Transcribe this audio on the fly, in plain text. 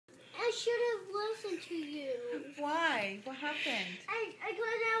listen to you. Why? What happened? Because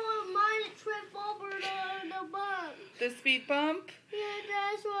I was mine to trip over the bump. The speed bump? Yeah,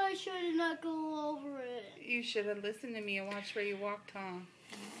 that's why I should not go over it. You should have listened to me and watched where you walked, huh?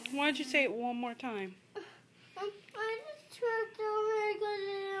 Why don't you say it one more time? I just tripped over it because I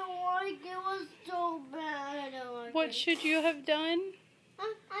didn't like it. It was so bad. I don't like it. What should you have done?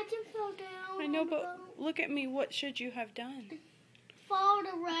 I just fell down. I know, but look at me. What should you have done? Follow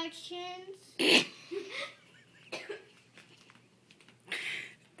directions.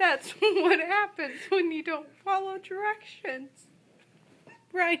 That's what happens when you don't follow directions.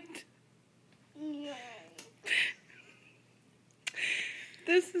 Right. Yeah.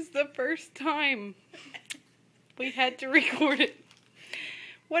 This is the first time we had to record it.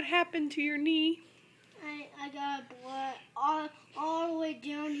 What happened to your knee? I got blood all the way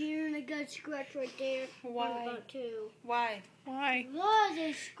down here, and I got a scratch right there. Why? About two. Why? Why?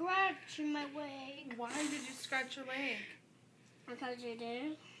 There's a scratch in my leg. Why did you scratch your leg? Because I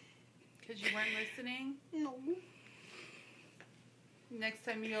did. Because you weren't listening? No. Next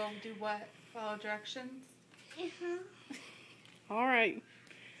time you'll do what? Follow directions? Uh-huh. All right.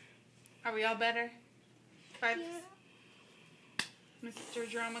 Are we all better? Vibes? Yeah. Mr.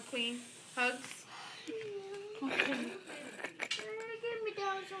 Drama Queen? Hugs? Yeah. Get me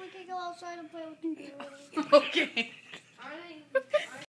down so we can go outside and play with the girls. Okay.